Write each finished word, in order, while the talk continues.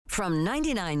From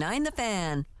 99.9 The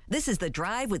Fan, this is The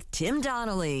Drive with Tim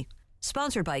Donnelly.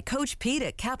 Sponsored by Coach Pete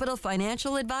at Capital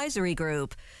Financial Advisory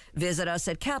Group. Visit us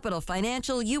at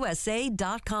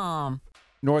capitalfinancialusa.com.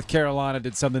 North Carolina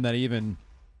did something that even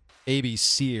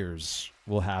ABCers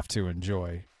will have to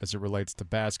enjoy as it relates to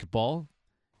basketball.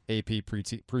 AP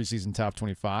preseason top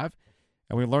 25.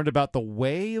 And we learned about the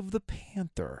way of the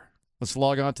Panther. Let's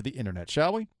log on to the internet,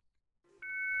 shall we?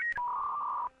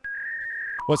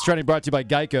 What's Trending brought to you by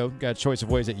Geico. Got a choice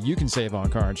of ways that you can save on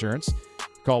car insurance.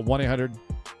 Call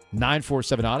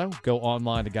 1-800-947-AUTO. Go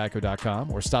online to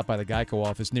geico.com or stop by the Geico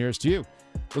office nearest you.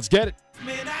 Let's get it.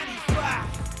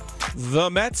 The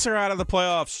Mets are out of the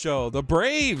playoffs, Joe. The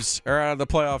Braves are out of the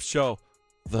playoffs, Joe.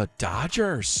 The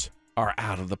Dodgers are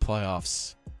out of the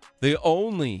playoffs. The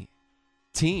only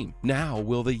team now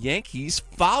will the Yankees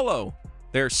follow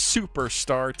their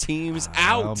superstar teams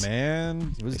out. Oh,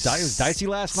 man. It was dicey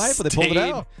last night, but they pulled it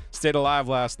out. Stayed alive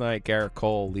last night. Garrett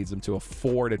Cole leads them to a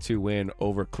 4-2 win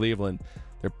over Cleveland.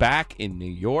 They're back in New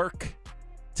York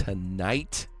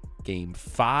tonight, Game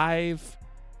 5.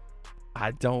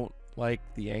 I don't like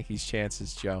the Yankees'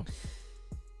 chances, Joe.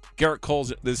 Garrett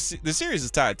Cole's the series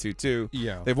is tied 2-2.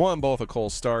 Yeah. They've won both of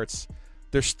Cole's starts.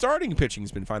 Their starting pitching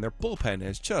has been fine. Their bullpen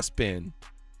has just been,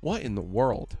 what in the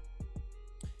world?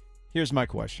 Here's my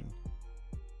question.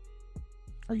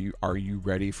 Are you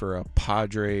ready for a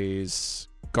Padres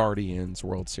Guardians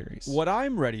World Series? What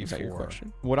I'm ready Is that your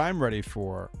question? What I'm ready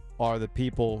for are the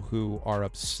people who are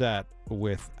upset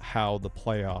with how the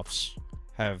playoffs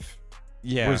have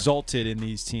resulted in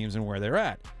these teams and where they're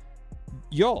at.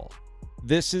 Y'all,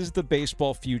 this is the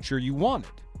baseball future you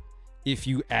wanted. If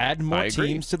you add more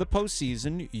teams to the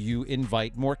postseason, you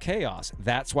invite more chaos.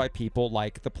 That's why people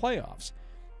like the playoffs.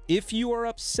 If you are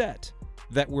upset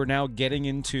that we're now getting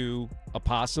into a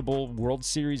possible World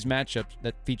Series matchup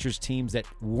that features teams that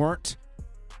weren't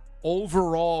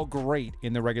overall great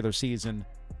in the regular season,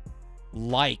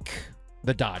 like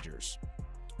the Dodgers,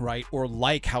 right? Or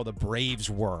like how the Braves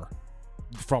were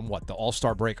from the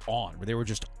All-Star break on, where they were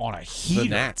just on a heater. The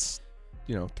Nats,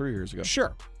 3 years ago.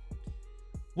 Sure.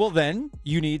 Well, then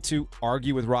you need to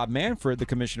argue with Rob Manfred, the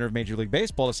commissioner of Major League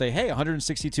Baseball, to say, hey,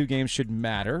 162 games should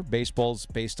matter. Baseball's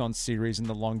based on series and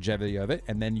the longevity of it.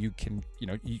 And then you can,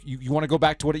 you want to go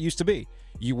back to what it used to be.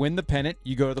 You win the pennant,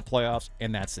 you go to the playoffs,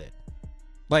 and that's it.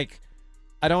 I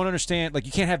don't understand.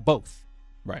 You can't have both.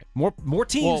 Right. More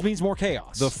teams means more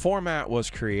chaos. The format was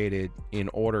created in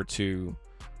order to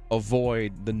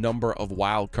avoid the number of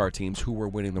wild card teams who were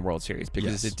winning the World Series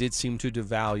because it did seem to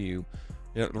devalue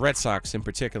the Red Sox in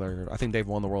particular. I think they've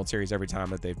won the World Series every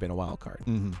time that they've been a wild card.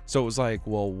 Mm-hmm. So it was like,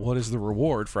 well, what is the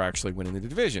reward for actually winning the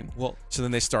division? Well, so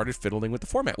then they started fiddling with the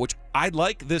format, which I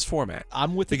like this format.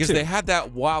 I'm with because they had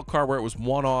that wild card where it was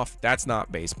one off. That's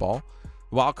not baseball.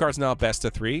 The wild card's now best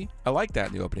of 3. I like that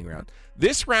in the opening round.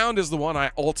 This round is the one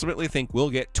I ultimately think will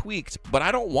get tweaked, but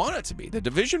I don't want it to be. The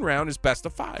division round is best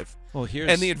of 5. Well,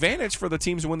 and the advantage for the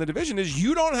teams who win the division is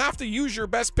you don't have to use your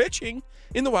best pitching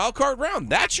in the wild card round.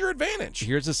 That's your advantage.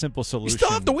 Here's a simple solution. You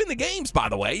still have to win the games, by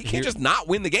the way. You can't just not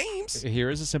win the games. Here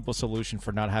is a simple solution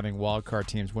for not having wild card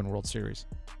teams win World Series.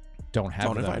 Don't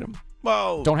invite them.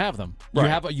 Well, don't have them.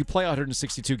 Right. You play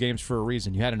 162 games for a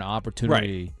reason. You had an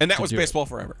opportunity. Right. And that was baseball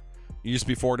forever. You used to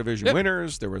be 4 division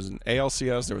winners. There was an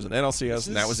ALCS, there was an NLCS,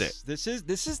 and that was it. This is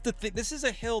the thing. This is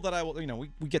a hill that I will.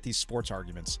 We get these sports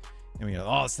arguments, and we go,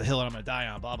 "Oh, it's the hill that I'm going to die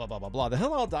on." Blah blah blah blah blah. The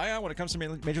hill I'll die on when it comes to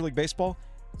Major League Baseball,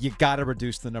 you got to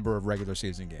reduce the number of regular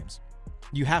season games.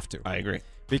 You have to. I agree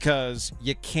because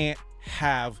you can't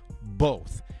have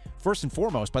both. First and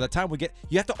foremost, by the time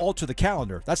you have to alter the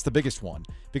calendar. That's the biggest one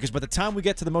because by the time we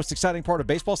get to the most exciting part of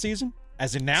baseball season,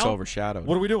 as in now, it's overshadowed.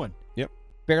 What are we doing? Yep,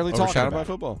 barely talking about by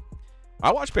football.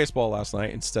 I watched baseball last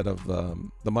night instead of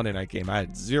the Monday night game. I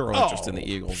had zero interest in the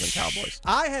Eagles and Cowboys.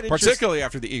 I had interest, particularly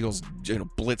after the Eagles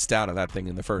blitzed out of that thing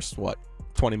in the first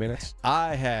 20 minutes.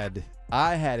 I had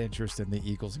interest in the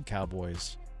Eagles and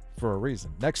Cowboys for a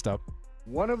reason. Next up,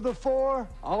 one of the 4,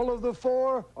 all of the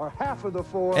 4, or half of the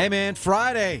 4. Hey man,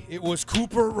 Friday it was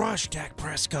Cooper Rush, Dak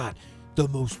Prescott. The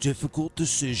most difficult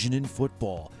decision in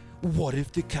football. What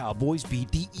if the Cowboys beat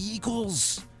the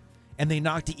Eagles? And they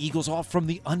knocked the Eagles off from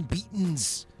the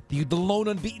unbeatens, the lone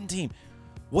unbeaten team.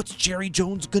 What's Jerry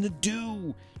Jones going to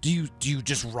do? Do you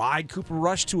just ride Cooper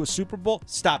Rush to a Super Bowl?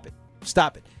 Stop it.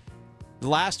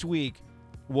 Last week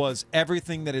was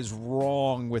everything that is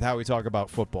wrong with how we talk about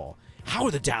football. How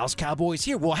are the Dallas Cowboys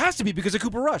here? Well, it has to be because of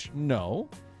Cooper Rush. No.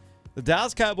 The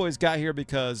Dallas Cowboys got here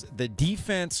because the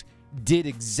defense did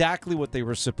exactly what they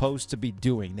were supposed to be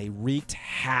doing. They wreaked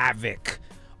havoc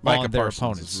on their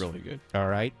opponents. Is really good. All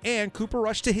right. And Cooper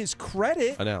Rush, to his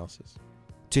credit, analysis.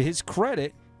 To his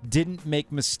credit, didn't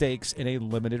make mistakes in a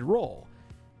limited role.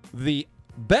 The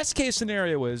best case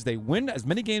scenario is they win as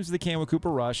many games as they can with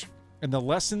Cooper Rush, and the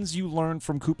lessons you learn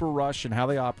from Cooper Rush and how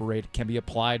they operate can be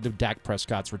applied to Dak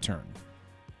Prescott's return.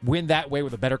 Win that way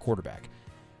with a better quarterback.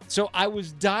 So I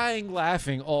was dying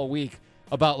laughing all week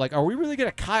about, like, are we really going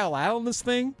to Kyle Allen this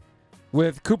thing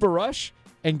with Cooper Rush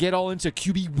and get all into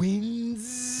QB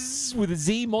wins with a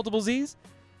Z, multiple Zs?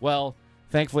 Well,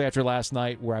 thankfully after last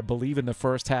night, where I believe in the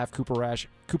first half Cooper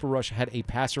Rush had a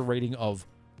passer rating of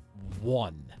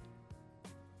 1.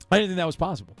 I didn't think that was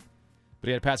possible, but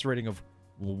he had a passer rating of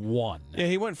 1. Yeah,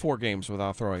 he went 4 games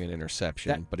without throwing an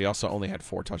interception, but he also only had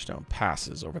 4 touchdown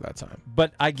passes over that time.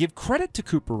 But I give credit to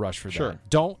Cooper Rush for that. Sure.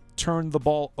 Don't turn the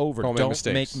ball over. Don't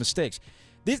make mistakes.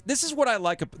 This is what I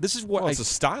like. This is what it's a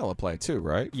style of play too,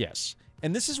 right? Yes,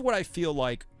 and this is what I feel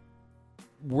like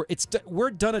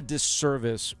we're done a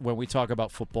disservice when we talk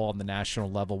about football on the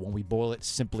national level when we boil it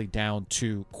simply down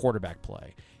to quarterback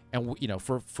play. And, you know,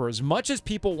 for as much as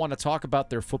people want to talk about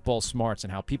their football smarts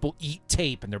and how people eat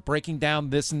tape and they're breaking down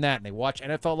this and that and they watch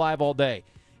NFL Live all day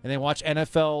and they watch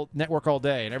NFL Network all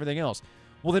day and everything else,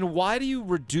 well, then why do you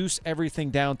reduce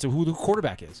everything down to who the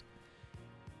quarterback is?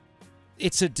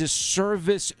 It's a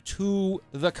disservice to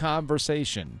the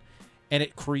conversation, and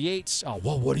it creates,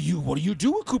 well, what do you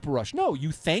do with Cooper Rush? No,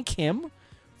 you thank him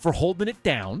for holding it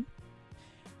down,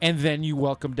 and then you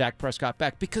welcome Dak Prescott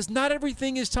back because not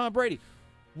everything is Tom Brady.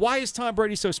 Why is Tom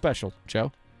Brady so special,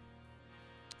 Joe?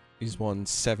 He's won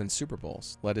 7 Super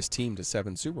Bowls, led his team to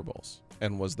 7 Super Bowls,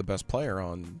 and was the best player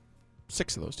on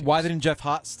 6 of those teams. Why didn't Jeff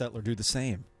Hostetler do the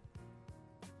same?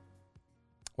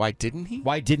 Why didn't he?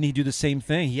 Why didn't he do the same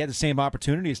thing? He had the same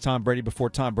opportunity as Tom Brady before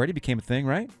Tom Brady became a thing,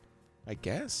 right? I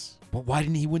guess. But why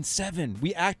didn't he win 7?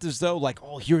 We act as though, like,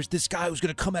 oh, here's this guy who's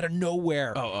going to come out of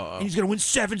nowhere. And he's going to win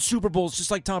 7 Super Bowls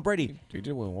just like Tom Brady. He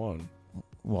did win 1.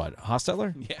 What,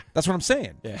 Hostetler? Yeah. That's what I'm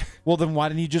saying. Yeah. Well, then why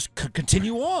didn't he just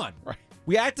continue on? Right.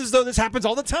 We act as though this happens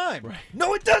all the time. Right.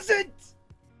 No, it doesn't.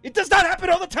 It does not happen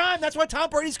all the time. That's why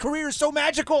Tom Brady's career is so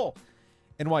magical.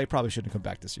 And why he probably shouldn't come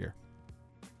back this year.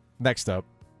 Next up.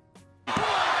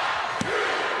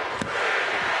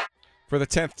 For the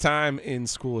 10th time in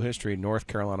school history, North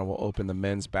Carolina will open the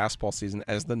men's basketball season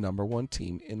as the #1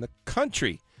 team in the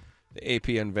country. The AP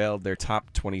unveiled their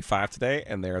top 25 today,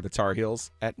 and they are the Tar Heels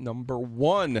at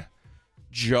 #1.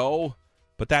 Joe,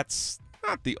 but that's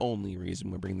not the only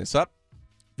reason we bring this up.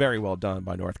 Very well done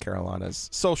by North Carolina's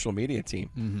social media team.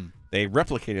 Mm-hmm. They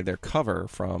replicated their cover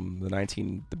from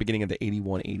the beginning of the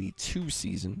 81-82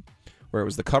 season, where it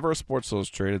was the cover of Sports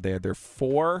Illustrated. They had their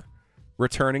 4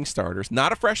 returning starters,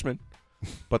 not a freshman,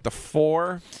 but the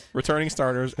 4 returning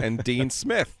starters and Dean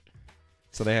Smith.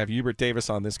 So they have Hubert Davis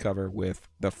on this cover with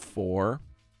the 4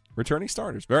 returning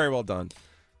starters. Very well done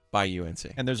by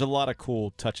UNC. And there's a lot of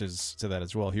cool touches to that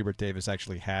as well. Hubert Davis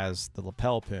actually has the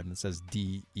lapel pin that says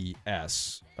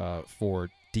DES for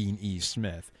Dean E.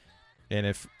 Smith.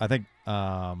 And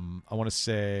I want to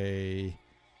say...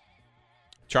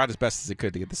 Tried as best as he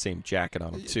could to get the same jacket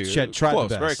on him, too. Tried close,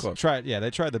 the best. Very close.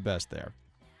 They tried the best there.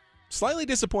 Slightly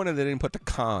disappointed they didn't put the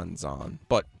cons on,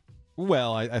 but...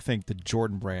 Well, I think the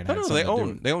Jordan brand had they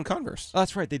own Converse. Oh,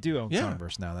 that's right. They do own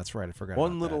Converse now. That's right. I forgot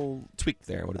One about little tweak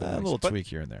there would have been nice. A little tweak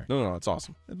here and there. No, it's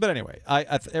awesome. But anyway,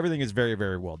 everything is very,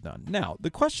 very well done. Now, the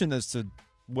question as to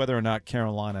whether or not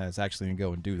Carolina is actually going to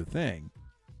go and do the thing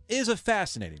is a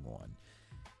fascinating one.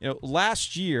 You know,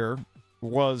 last year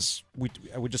was we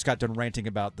just got done ranting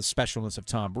about the specialness of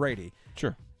Tom Brady.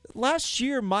 Sure. Last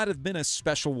year might have been a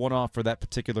special one-off for that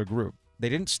particular group. They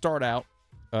didn't start out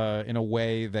in a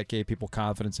way that gave people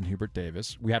confidence in Hubert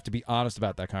Davis. We have to be honest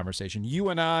about that conversation. You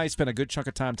and I spent a good chunk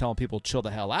of time telling people chill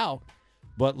the hell out,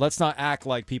 but let's not act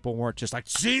like people weren't just like,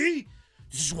 see,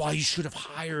 this is why you should have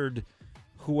hired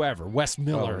whoever, Wes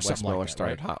Miller or something like that. Wes Miller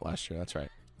started right? hot last year. That's right.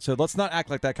 So let's not act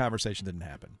like that conversation didn't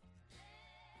happen.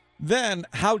 Then,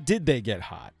 how did they get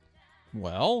hot?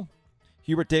 Well,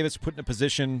 Hubert Davis put in a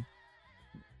position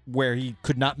where he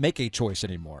could not make a choice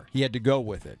anymore. He had to go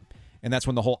with it. And that's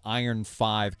when the whole Iron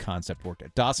 5 concept worked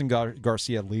out. Dawson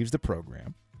Garcia leaves the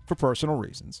program for personal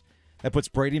reasons. That puts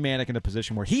Brady Manick in a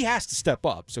position where he has to step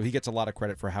up, so he gets a lot of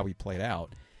credit for how he played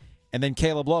out. And then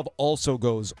Caleb Love also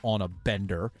goes on a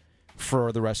bender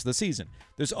for the rest of the season.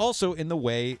 There's also in the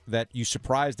way that you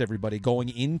surprised everybody going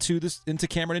into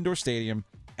Cameron Indoor Stadium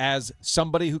as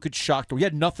somebody who could shock. You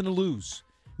had nothing to lose.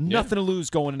 Nothing to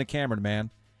lose going into Cameron, man.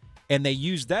 And they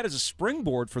used that as a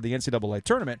springboard for the NCAA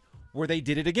tournament where they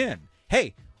did it again.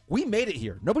 Hey, we made it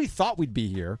here. Nobody thought we'd be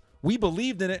here. We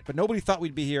believed in it, but nobody thought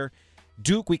we'd be here.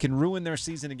 Duke, we can ruin their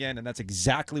season again, and that's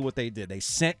exactly what they did. They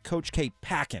sent Coach K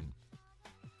packing.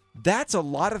 That's a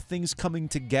lot of things coming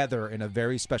together in a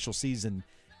very special season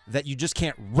that you just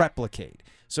can't replicate.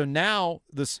 So now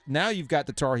you've got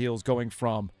the Tar Heels going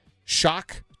from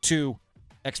shock to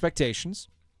expectations.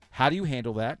 How do you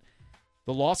handle that?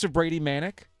 The loss of Brady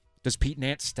Manick. Does Pete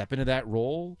Nance step into that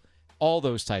role? All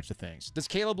those types of things. Does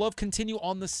Caleb Love continue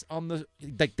on the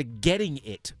getting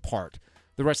it part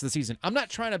the rest of the season? I'm not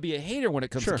trying to be a hater when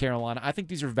it comes to Carolina. I think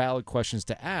these are valid questions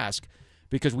to ask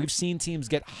because we've seen teams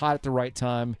get hot at the right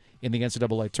time in the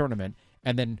NCAA tournament,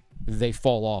 and then they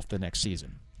fall off the next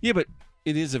season. Yeah, but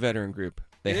it is a veteran group.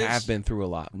 They have been through a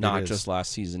lot, not just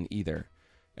last season either.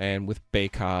 And with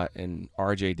Baycott and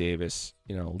R.J. Davis,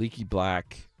 Leaky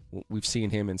Black, we've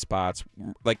seen him in spots.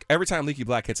 Like, every time Leaky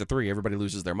Black hits a three, everybody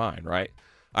loses their mind, right?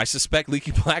 I suspect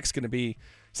Leaky Black's going to be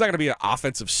 – he's not going to be an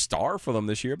offensive star for them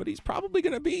this year, but he's probably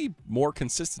going to be more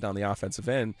consistent on the offensive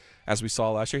end as we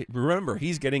saw last year. Remember,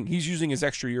 he's using his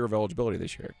extra year of eligibility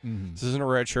this year. Mm-hmm. This isn't a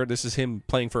red shirt. This is him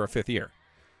playing for a fifth year.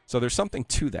 So there's something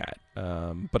to that.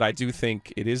 But I do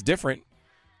think it is different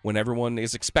when everyone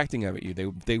is expecting of you.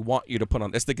 They want you to put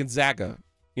on – it's the Gonzaga,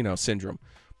 syndrome.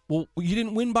 Well, you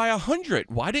didn't win by 100.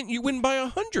 Why didn't you win by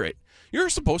 100? You're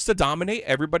supposed to dominate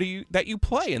everybody that you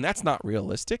play, and that's not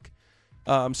realistic.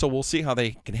 So we'll see how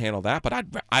they can handle that. But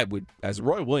I would, as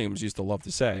Roy Williams used to love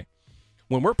to say,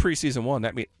 when we're preseason one,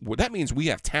 that means we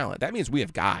have talent. That means we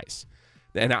have guys,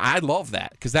 and I love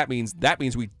that because that means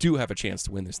we do have a chance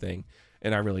to win this thing,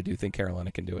 and I really do think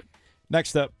Carolina can do it.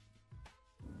 Next up,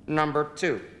 number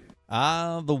 2.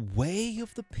 The Way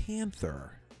of the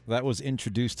Panther. That was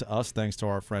introduced to us thanks to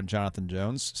our friend Jonathan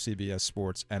Jones, CBS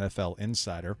Sports NFL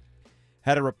insider.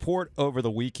 Had a report over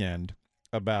the weekend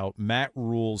about Matt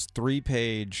Rule's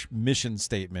 3-page mission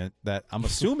statement that I'm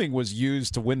assuming was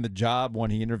used to win the job when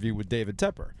he interviewed with David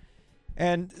Tepper.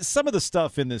 And some of the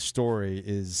stuff in this story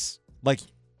is like,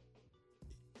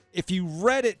 if you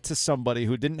read it to somebody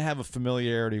who didn't have a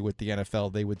familiarity with the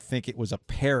NFL, they would think it was a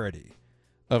parody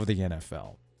of the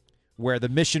NFL, where the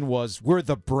mission was, we're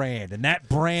the brand, and that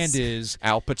brand is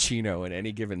Al Pacino in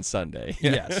Any Given Sunday.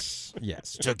 Yes.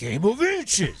 It's a game of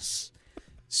inches.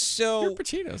 So your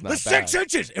Pacino's not bad. 6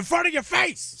 inches in front of your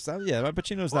face. So yeah, my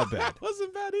Pacino's not bad. That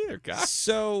wasn't bad either, guys.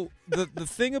 So the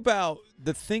thing about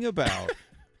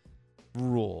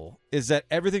Rule is that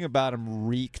everything about him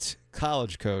reeked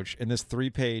college coach, and this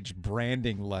 3-page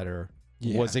branding letter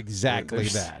was exactly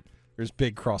that. There's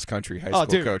big cross-country high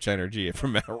school coach energy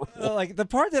from Matt Rule. Like, the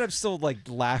part that I'm still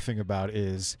laughing about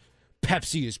is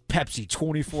Pepsi is Pepsi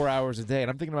 24 hours a day.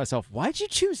 And I'm thinking to myself, why'd you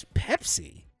choose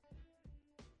Pepsi?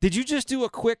 Did you just do a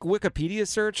quick Wikipedia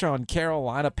search on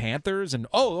Carolina Panthers? And,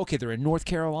 they're in North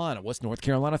Carolina. What's North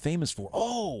Carolina famous for?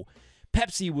 Oh,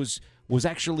 Pepsi was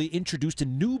actually introduced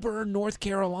in New Bern, North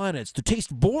Carolina. It's the taste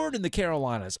born in the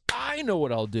Carolinas. I know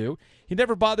what I'll do. He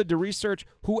never bothered to research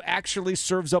who actually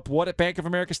serves up what at Bank of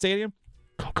America Stadium?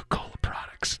 Coca-Cola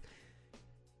products.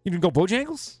 You can go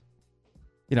Bojangles?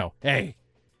 Hey,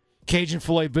 Cajun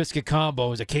filet biscuit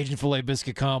combo is a Cajun filet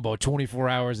biscuit combo 24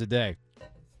 hours a day.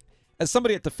 As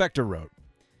somebody at Defector wrote,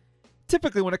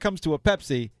 typically when it comes to a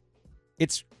Pepsi,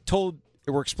 it's told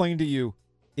or explained to you,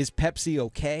 is Pepsi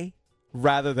okay?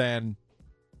 Rather than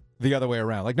the other way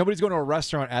around. Like, nobody's going to a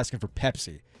restaurant asking for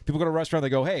Pepsi. People go to a restaurant, they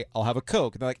go, hey, I'll have a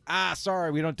Coke. And they're like,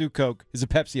 sorry, we don't do Coke. Is a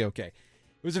Pepsi okay?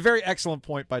 It was a very excellent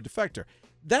point by Defector.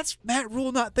 That's Matt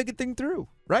Rule not thinking things through,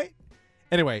 right?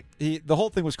 Anyway, the whole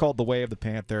thing was called The Way of the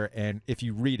Panther, and if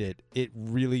you read it, it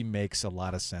really makes a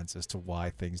lot of sense as to why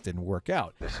things didn't work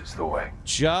out. This is the way.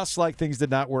 Just like things did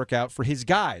not work out for his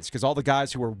guys, because all the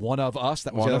guys who were one of us,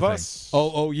 that was one the of other us. thing.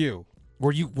 OOU.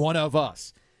 Were you one of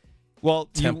us? Well,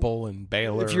 Temple and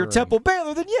Baylor. If you're Temple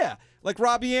Baylor, then yeah. Like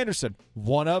Robbie Anderson,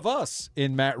 one of us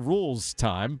in Matt Rule's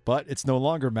time, but it's no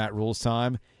longer Matt Rule's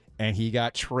time, and he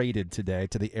got traded today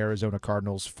to the Arizona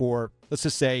Cardinals for, let's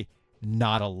just say,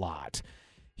 not a lot.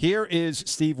 Here is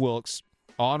Steve Wilkes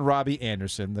on Robbie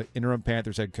Anderson, the interim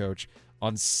Panthers head coach,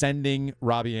 on sending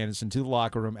Robbie Anderson to the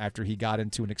locker room after he got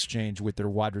into an exchange with their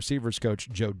wide receivers coach,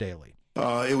 Joe Daly.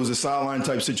 It was a sideline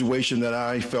type situation that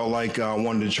I felt like I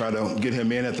wanted to try to get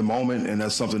him in at the moment, and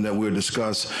that's something that we'll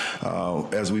discuss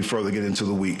as we further get into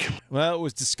the week. Well, it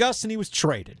was discussed and he was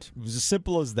traded. It was as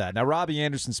simple as that. Now, Robbie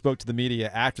Anderson spoke to the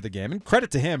media after the game, and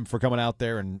credit to him for coming out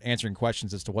there and answering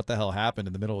questions as to what the hell happened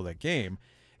in the middle of that game.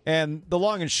 And the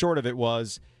long and short of it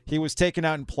was he was taken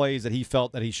out in plays that he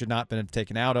felt that he should not have been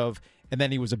taken out of, and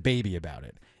then he was a baby about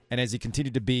it. And as he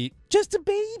continued to be just a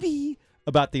baby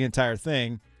about the entire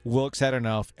thing, Wilkes had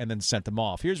enough and then sent them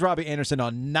off. Here's Robbie Anderson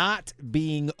on not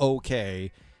being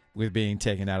okay with being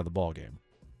taken out of the ballgame.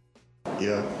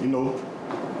 Yeah,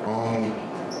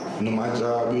 my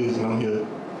job is, and I'm here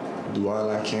to do all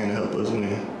I can to help us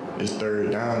win. it's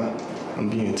third down, I'm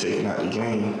being taken out the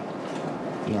game.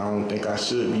 You know, I don't think I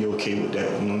should be okay with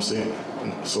that, you know what I'm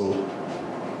saying? So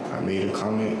I made a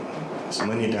comment, it's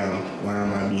money down, why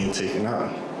am I being taken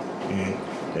out? And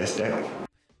that's that.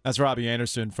 That's Robbie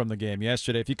Anderson from the game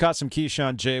yesterday. If you caught some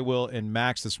Keyshawn, J. Will, and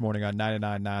Max this morning on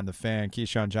 99.9 The Fan,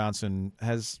 Keyshawn Johnson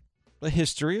has a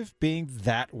history of being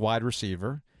that wide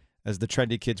receiver, as the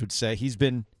trendy kids would say. He's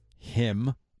been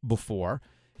him before.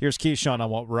 Here's Keyshawn on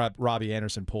what Robbie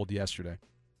Anderson pulled yesterday.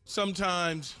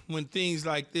 Sometimes when things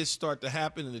like this start to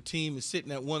happen and the team is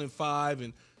sitting at 1-5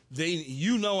 and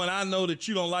and I know that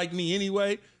you don't like me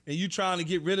anyway and you trying to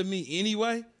get rid of me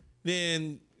anyway,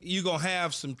 then you're going to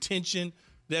have some tension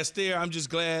that's there. I'm just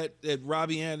glad that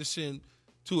Robbie Anderson,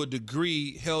 to a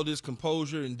degree, held his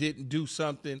composure and didn't do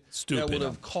something that would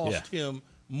have cost him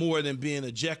more than being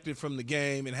ejected from the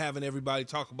game and having everybody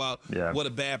talk about what a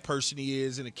bad person he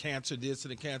is and a cancer this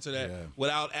and a cancer that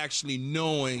without actually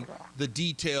knowing the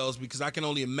details, because I can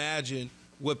only imagine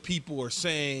what people are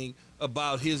saying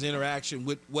about his interaction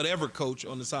with whatever coach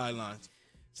on the sidelines.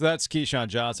 So that's Keyshawn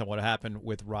Johnson, what happened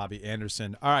with Robbie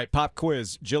Anderson. All right, pop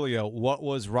quiz. Giglio, what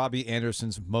was Robbie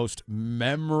Anderson's most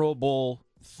memorable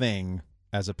thing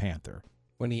as a Panther?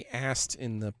 When he asked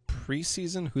in the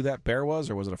preseason who that bear was,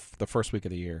 or was it the first week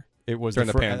of the year? It was during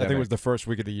the pandemic. I think it was the first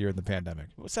week of the year in the pandemic.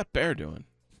 What's that bear doing?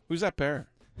 Who's that bear?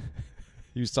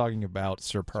 He was talking about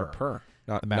Sir Purr. Sir Purr.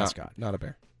 Not the mascot. Not a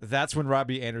bear. That's when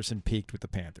Robbie Anderson peaked with the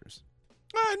Panthers.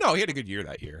 No, he had a good year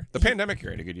that year. The pandemic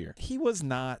year, he had a good year. He was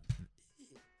not.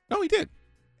 No, he did.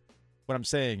 What I'm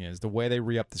saying is the way they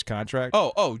re-upped his contract.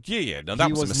 Yeah. No, that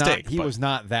was a mistake. He was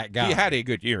not that guy. He had a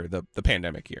good year, the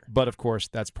pandemic year. But, of course,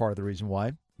 that's part of the reason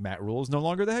why Matt Rule is no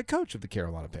longer the head coach of the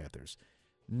Carolina Panthers.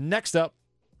 Next up.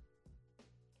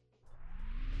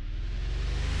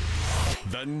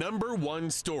 The number one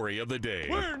story of the day.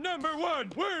 We're number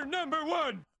one. We're number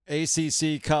one.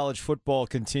 ACC college football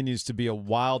continues to be a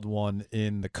wild one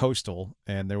in the Coastal,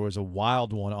 and there was a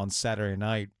wild one on Saturday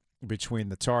night between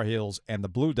the Tar Heels and the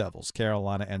Blue Devils.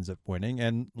 Carolina ends up winning,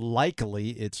 and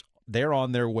likely they're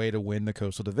on their way to win the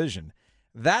Coastal Division.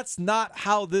 That's not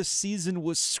how this season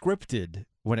was scripted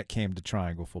when it came to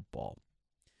Triangle football.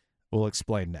 We'll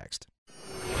explain next.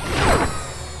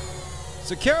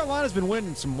 So Carolina's been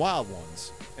winning some wild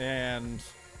ones, and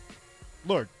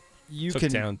look,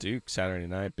 Took down Duke Saturday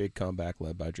night, big comeback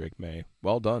led by Drake May.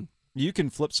 Well done. You can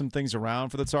flip some things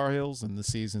around for the Tar Heels, and the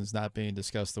season's not being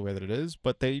discussed the way that it is,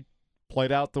 but they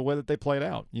played out the way that they played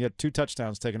out. You had 2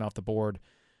 touchdowns taken off the board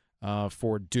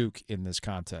for Duke in this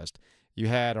contest. You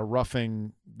had a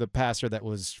roughing the passer that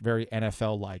was very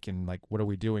NFL-like and like, what are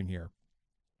we doing here?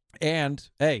 And,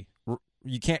 hey,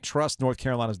 you can't trust North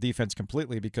Carolina's defense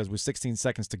completely because with 16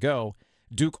 seconds to go,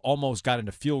 Duke almost got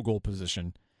into field goal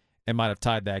position and might have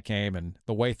tied that game. And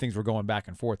the way things were going back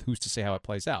and forth, who's to say how it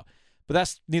plays out? But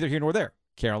that's neither here nor there.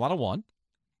 Carolina won.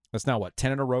 That's now,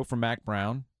 10 in a row for Mac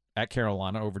Brown at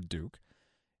Carolina over Duke.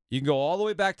 You can go all the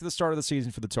way back to the start of the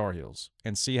season for the Tar Heels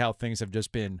and see how things have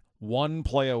just been one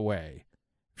play away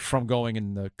from going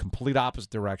in the complete opposite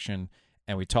direction,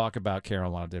 and we talk about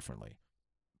Carolina differently.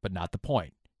 But not the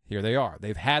point. Here they are.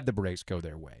 They've had the breaks go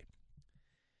their way.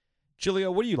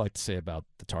 Giglio, what do you like to say about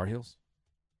the Tar Heels?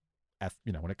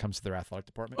 When it comes to their athletic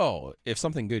department? If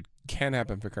something good can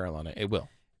happen for Carolina, it will.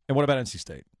 And what about NC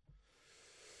State?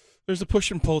 There's a push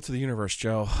and pull to the universe,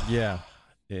 Joe. Yeah.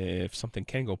 If something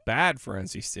can go bad for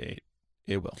NC State,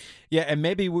 it will. Yeah, and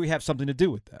maybe we have something to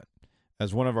do with that.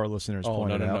 As one of our listeners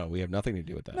pointed out. No, we have nothing to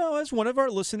do with that. No, as one of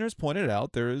our listeners pointed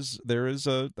out, there is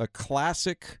a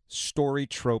classic story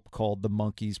trope called the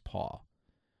monkey's paw.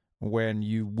 When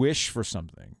you wish for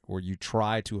something or you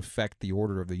try to affect the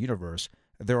order of the universe,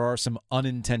 there are some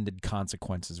unintended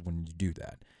consequences when you do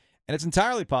that. And it's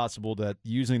entirely possible that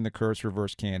using the curse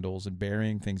reverse candles and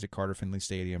burying things at Carter Finley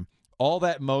Stadium, all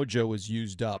that mojo was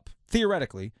used up.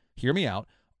 Theoretically, hear me out,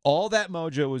 all that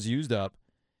mojo was used up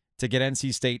to get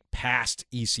NC State past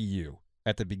ECU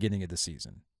at the beginning of the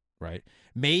season, right?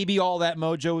 Maybe all that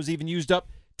mojo was even used up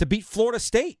to beat Florida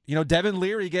State. Devin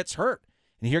Leary gets hurt,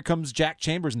 and here comes Jack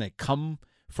Chambers, and they come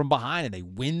from behind, and they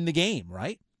win the game,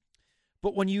 right?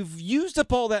 But when you've used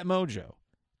up all that mojo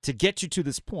to get you to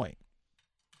this point,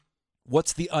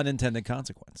 what's the unintended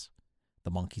consequence?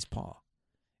 The monkey's paw.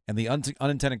 And the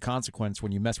unintended consequence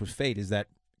when you mess with fate is that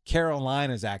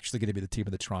Carolina is actually going to be the team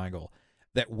of the triangle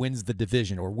that wins the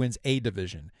division or wins a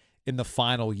division in the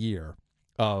final year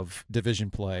of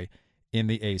division play in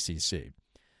the ACC.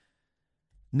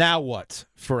 Now what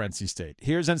for NC State?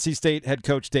 Here's NC State head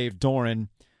coach Dave Doeren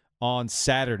on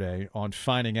Saturday on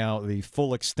finding out the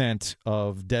full extent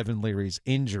of Devin Leary's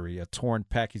injury, a torn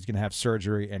pec. He's going to have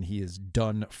surgery, and he is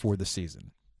done for the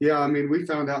season. Yeah, I mean, we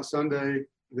found out Sunday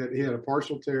that he had a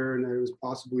partial tear and that it was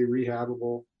possibly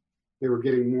rehabable. They were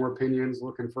getting more opinions,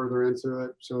 looking further into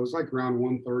it. So it was like around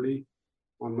 1:30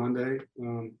 on Monday.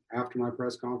 After my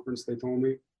press conference, they told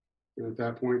me, and at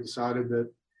that point decided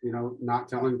that, not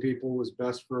telling people was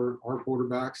best for our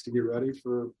quarterbacks to get ready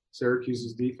for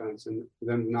Syracuse's defense and for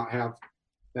them to not have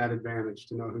that advantage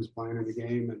to know who's playing in the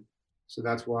game. And so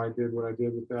that's why I did what I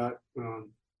did with that.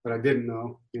 But I didn't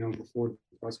know, before the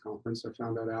press conference. I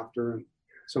found out after. And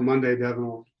so Monday, Devin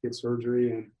will get surgery,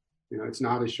 and, it's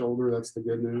not his shoulder. That's the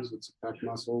good news. It's a pec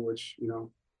muscle, which,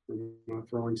 from a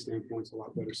throwing standpoint, is a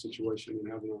lot better situation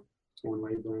than having a torn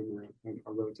labrum or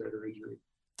a rotator injury.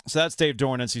 So that's Dave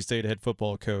Doeren, NC State head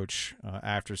football coach,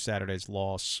 after Saturday's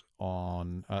loss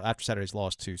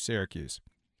to Syracuse.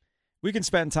 We can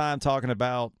spend time talking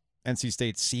about NC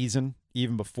State's season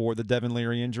even before the Devin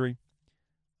Leary injury.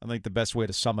 I think the best way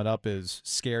to sum it up is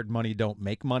scared money don't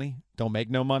make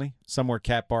no money. Somewhere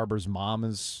Kat Barber's mom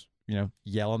is,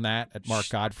 yelling that at Mark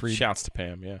Gottfried. Shouts to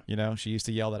Pam, yeah. She used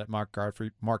to yell that at Mark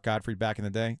Gottfried back in the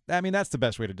day. I mean, that's the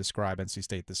best way to describe NC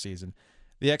State this season.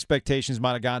 The expectations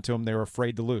might have gone to them. They were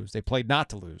afraid to lose. They played not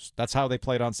to lose. That's how they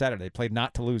played on Saturday. They played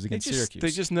not to lose against Syracuse.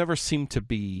 They just never seemed to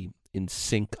be in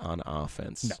sync on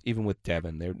offense. No. Even with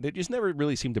Devin, they just never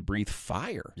really seemed to breathe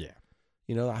fire. Yeah.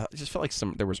 I just felt like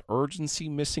there was urgency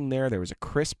missing there. There was a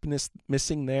crispness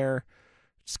missing there.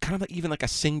 It's kind of like even like a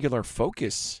singular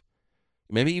focus.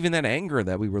 Maybe even that anger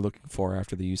that we were looking for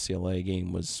after the UCLA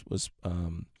game was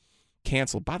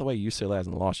canceled. By the way, UCLA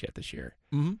hasn't lost yet this year.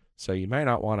 Mm-hmm. So you might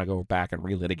not want to go back and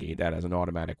relitigate that as an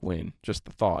automatic win. Just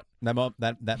the thought.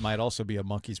 That might also be a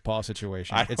monkey's paw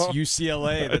situation. It's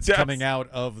UCLA that's coming out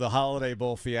of the Holiday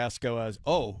Bowl fiasco as,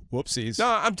 whoopsies.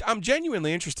 No, I'm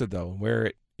genuinely interested, though,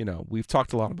 where, we've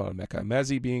talked a lot about Emeka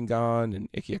Emezi being gone and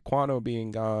Ike Ekwonu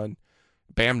being gone.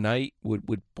 Bam Knight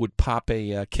would pop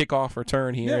a kickoff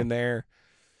return here and there.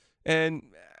 And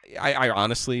I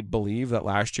honestly believe that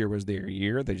last year was their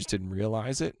year. They just didn't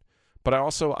realize it. But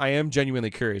I am genuinely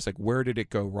curious, like, where did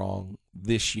it go wrong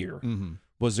this year? Mm-hmm.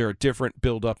 Was there a different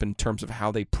build-up in terms of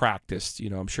how they practiced?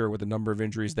 I'm sure with the number of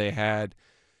injuries they had,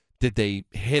 did they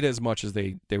hit as much as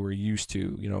they were used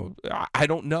to? I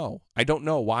don't know. I don't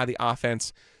know why the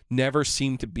offense never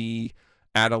seemed to be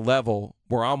at a level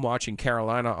where I'm watching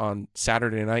Carolina on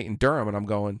Saturday night in Durham, and I'm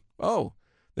going,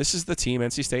 this is the team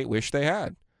NC State wished they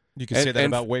had. You can say that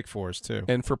about Wake Forest, too.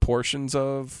 And for portions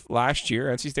of last year,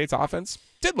 NC State's offense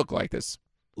did look like this.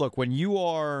 Look, when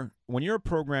you're a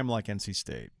program like NC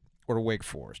State or Wake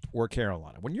Forest or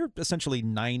Carolina, when you're essentially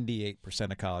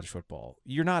 98% of college football,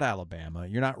 you're not Alabama,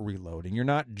 you're not reloading, you're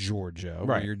not Georgia, right?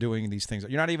 Where you're doing these things.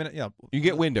 You're not even, you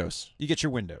get windows. You get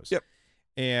your windows. Yep.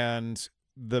 And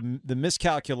the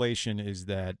miscalculation is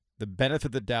that the benefit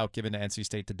of the doubt given to NC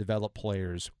State to develop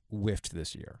players whiffed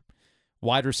this year.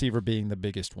 Wide receiver being the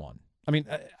biggest one. I mean,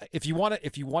 if you want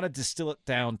to distill it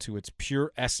down to its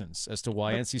pure essence as to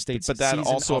why NC State's season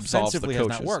also absolves the coaches. has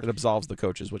not worked. It absolves the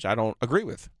coaches, which I don't agree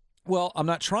with. Well, I'm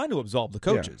not trying to absolve the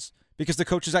coaches because the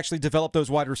coaches actually develop those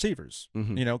wide receivers.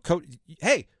 Mm-hmm.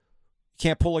 Hey, you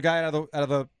can't pull a guy out of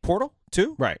the portal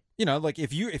too, right? Like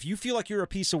if you feel like you're a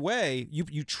piece away,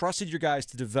 you trusted your guys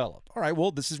to develop. All right, well,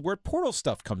 this is where portal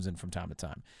stuff comes in from time to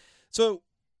time. So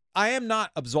I am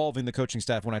not absolving the coaching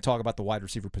staff when I talk about the wide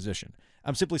receiver position.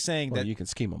 I'm simply saying that you can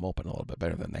scheme them open a little bit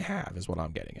better than they have, is what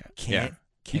I'm getting at.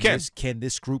 Can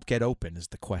this group get open is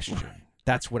the question. Right.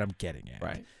 That's what I'm getting at.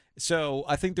 Right. So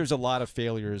I think there's a lot of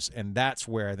failures, and that's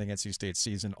where I think NC State's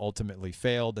season ultimately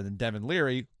failed. And then Devin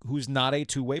Leary, who's not a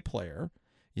two-way player,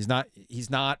 he's not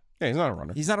a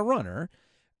runner. He's not a runner.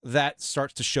 That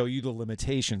starts to show you the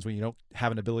limitations when you don't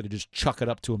have an ability to just chuck it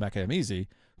up to Emeka Emezi,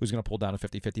 who's going to pull down a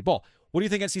 50-50 ball. What do you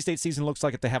think NC State's season looks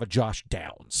like if they have a Josh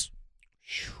Downs?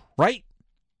 Right?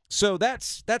 So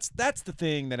that's the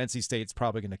thing that NC State's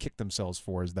probably going to kick themselves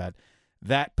for, is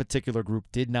that particular group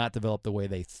did not develop the way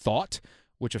they thought,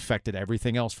 which affected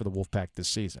everything else for the Wolfpack this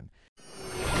season.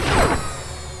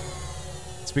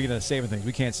 Speaking of saving things,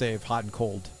 we can't save hot and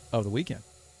cold of the weekend.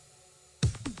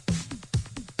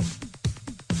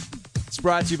 It's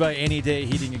brought to you by Any Day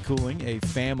Heating and Cooling, a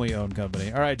family-owned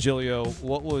company. All right, Giglio,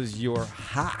 what was your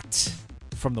hot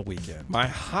from the weekend? My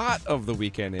hot of the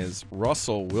weekend is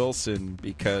Russell Wilson,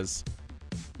 because,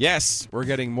 yes, we're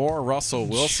getting more Russell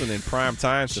Wilson in prime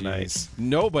time tonight. Jeez.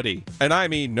 Nobody, and I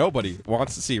mean nobody,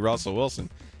 wants to see Russell Wilson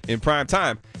in prime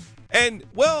time. And,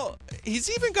 well, he's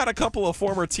even got a couple of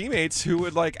former teammates who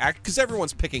would act, because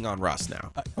everyone's picking on Russ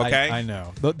now. Okay, I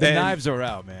know the knives are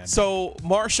out, man. So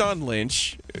Marshawn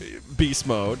Lynch, beast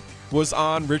mode, was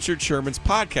on Richard Sherman's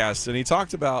podcast, and he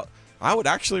talked about, I would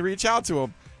actually reach out to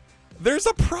him. There's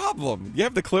a problem. You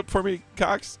have the clip for me,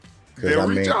 Cox? They'll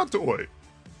reach out to it.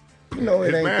 You know it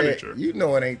His ain't manager. that. You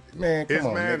know it ain't. Man, come His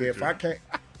on, manager. nigga. If I can't.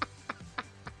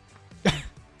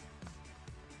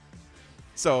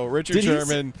 So Richard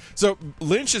Sherman. So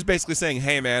Lynch is basically saying,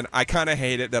 hey, man, I kind of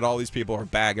hate it that all these people are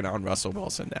bagging on Russell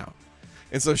Wilson now.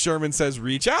 And so Sherman says,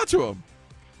 reach out to him.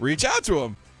 Reach out to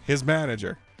him, his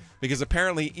manager. Because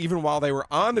apparently, even while they were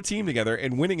on the team together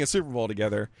and winning a Super Bowl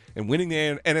together and winning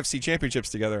the NFC championships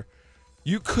together,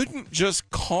 you couldn't just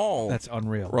call That's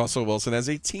unreal. Russell Wilson as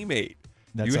a teammate.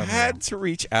 That's you unreal. had to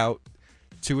reach out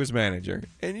to his manager.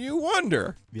 And you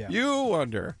wonder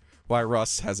why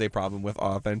Russ has a problem with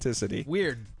authenticity.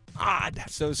 Weird. Odd.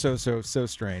 So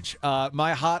strange.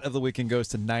 My hot of the weekend goes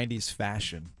to 90s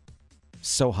fashion.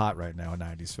 So hot right now in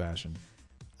 90s fashion.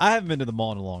 I haven't been to the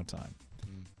mall in a long time.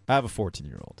 I have a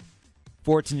 14-year-old.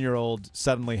 14-year-old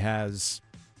suddenly has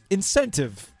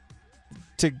incentive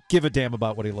to give a damn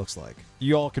about what he looks like.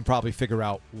 You all can probably figure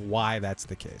out why that's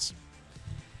the case.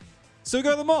 So we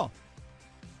go to the mall.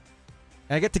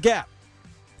 And I get to Gap.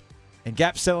 And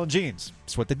Gap's selling jeans.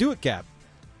 That's what they do at Gap.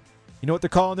 You know what they're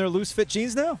calling their loose fit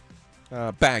jeans now?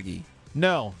 Baggy.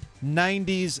 No.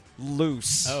 90s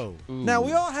loose. Oh. Ooh. Now,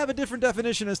 we all have a different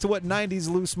definition as to what 90s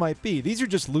loose might be. These are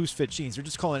just loose fit jeans. They're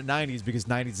just calling it 90s because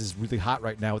 90s is really hot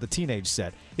right now with the teenage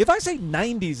set. If I say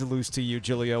 90s loose to you,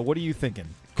 Giglio, what are you thinking?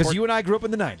 Because you and I grew up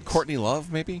in the 90s. Courtney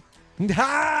Love, maybe?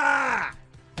 Ha!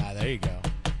 Ah, there you go.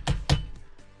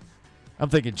 I'm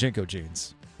thinking Jinko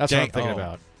jeans. That's what I'm thinking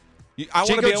about. I want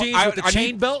to Jinko be able, jeans with the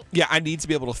chain belt? Yeah, I need to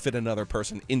be able to fit another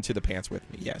person into the pants with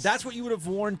me, yes. That's what you would have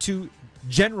worn to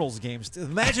Generals games.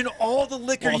 Imagine all the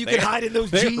liquor you could hide in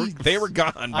those jeans. They were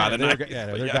gone by the night.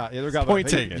 They're gone. Point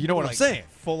taken. You know what I'm saying?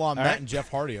 Full-on Matt and Jeff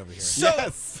Hardy over here. So,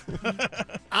 yes.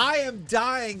 I am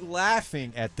dying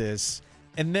laughing at this.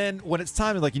 And then when it's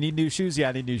time, like, you need new shoes? Yeah,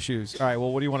 I need new shoes. All right,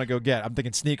 well, what do you want to go get? I'm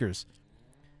thinking sneakers.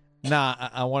 Nah,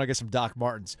 I want to get some Doc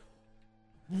Martens.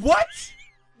 What?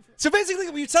 So basically,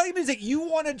 what you're telling me is that you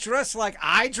want to dress like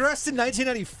I dressed in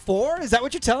 1994? Is that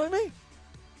what you're telling me?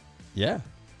 Yeah.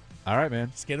 All right, man.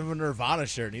 Just get him a Nirvana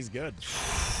shirt, and he's good.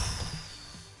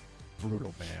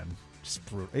 Brutal, man. Just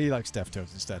brutal. He likes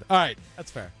Deftones instead. All right.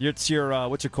 That's fair. What's your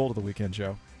cold of the weekend,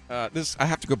 Joe? I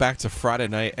have to go back to Friday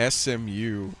night.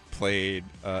 SMU played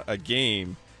a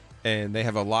game, and they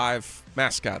have a live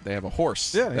mascot. They have a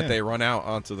horse that they run out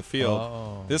onto the field.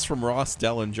 Oh. This from Ross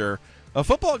Dellinger. A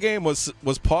football game was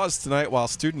paused tonight while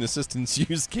student assistants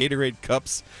used Gatorade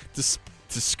cups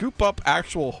to scoop up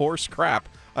actual horse crap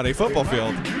on a football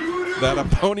field that a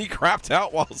pony crapped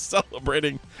out while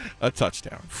celebrating a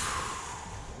touchdown.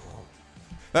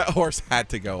 That horse had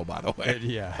to go, by the way.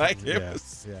 Yeah.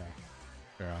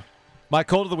 My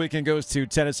cold of the weekend goes to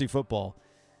Tennessee football.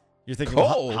 You're thinking,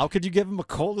 well, how could you give them a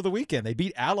cold of the weekend? They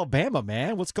beat Alabama,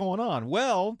 man. What's going on?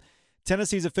 Well,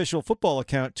 Tennessee's official football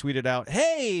account tweeted out,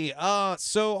 hey,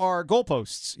 so our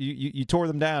goalposts, you tore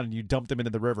them down and you dumped them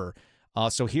into the river.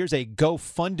 So here's a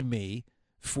GoFundMe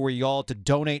for y'all to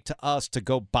donate to us to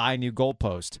go buy new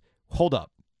goalposts. Hold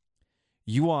up.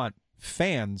 You want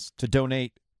fans to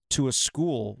donate to a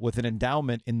school with an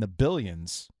endowment in the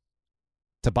billions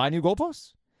to buy new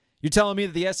goalposts? You're telling me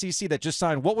that the SEC that just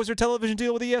signed, what was their television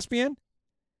deal with ESPN?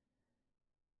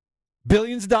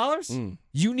 Billions of dollars?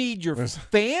 You need your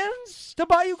fans to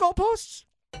buy you goalposts?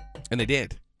 And they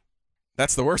did.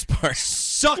 That's the worst part.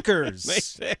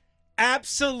 Suckers.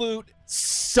 Absolute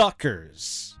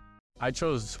suckers. I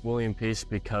chose William Peace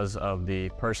because of the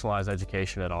personalized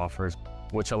education it offers,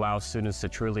 which allows students to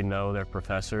truly know their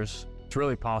professors. It's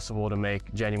really possible to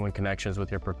make genuine connections with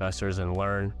your professors and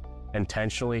learn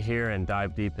intentionally here and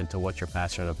dive deep into what you're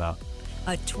passionate about.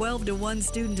 A 12-to-1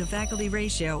 student-to-faculty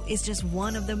ratio is just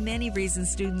one of the many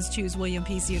reasons students choose William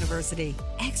Peace University.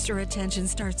 Extra attention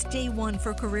starts day one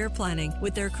for career planning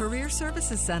with their Career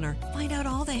Services Center. Find out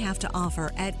all they have to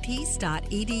offer at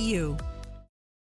peace.edu.